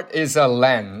 Art is a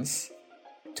lens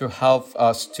to help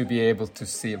us to be able to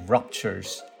see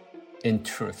ruptures in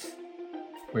truth,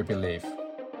 we believe.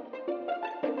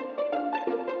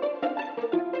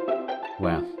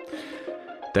 Wow.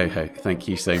 Do Ho, thank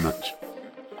you so much.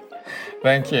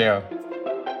 Thank you.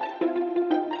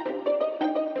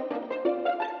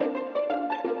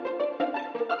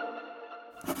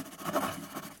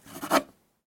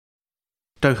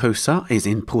 Ho Suh is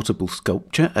in portable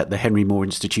sculpture at the Henry Moore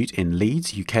Institute in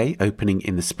Leeds, UK, opening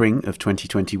in the spring of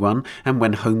 2021, and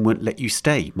When Home Won't Let You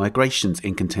Stay, Migrations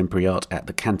in Contemporary Art at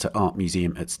the Cantor Art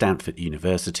Museum at Stanford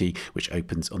University, which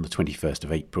opens on the 21st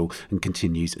of April and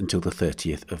continues until the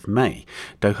 30th of May.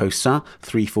 Ho Suh,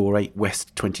 348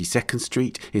 West 22nd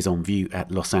Street, is on view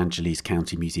at Los Angeles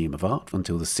County Museum of Art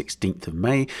until the 16th of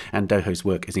May, and Ho's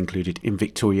work is included in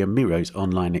Victoria Miro's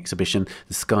online exhibition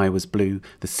The Sky Was Blue,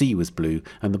 The Sea Was Blue,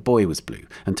 and The Boy Was Blue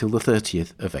until the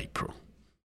 30th of April.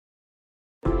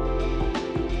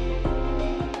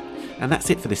 And that's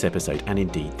it for this episode, and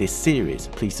indeed this series.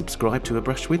 Please subscribe to A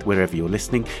Brush With wherever you're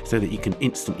listening so that you can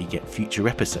instantly get future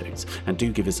episodes. And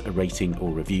do give us a rating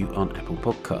or review on Apple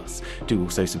Podcasts. Do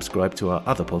also subscribe to our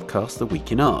other podcast, The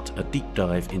Week in Art, a deep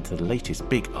dive into the latest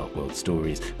big art world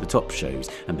stories, the top shows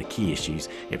and the key issues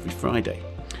every Friday.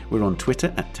 We're on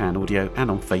Twitter at Tan Audio and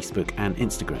on Facebook and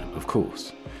Instagram, of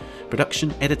course.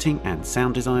 Production, editing and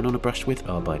sound design on A Brush With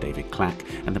are by David Clack,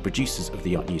 and the producers of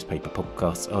the Art Newspaper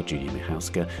podcasts are Julia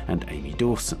Michalska and Amy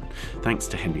Dawson. Thanks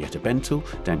to Henrietta Bentel,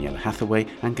 Daniela Hathaway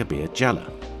and Kabir Jalla.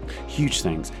 Huge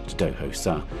thanks to Ho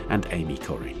Suh and Amy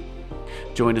Corrie.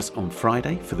 Join us on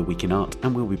Friday for The Week in Art,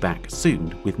 and we'll be back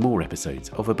soon with more episodes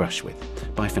of A Brush With.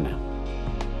 Bye for now.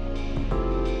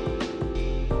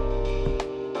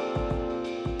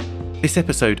 This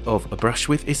episode of A Brush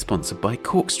With is sponsored by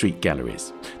Cork Street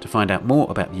Galleries. To find out more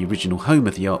about the original home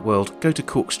of the art world, go to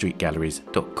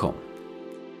corkstreetgalleries.com.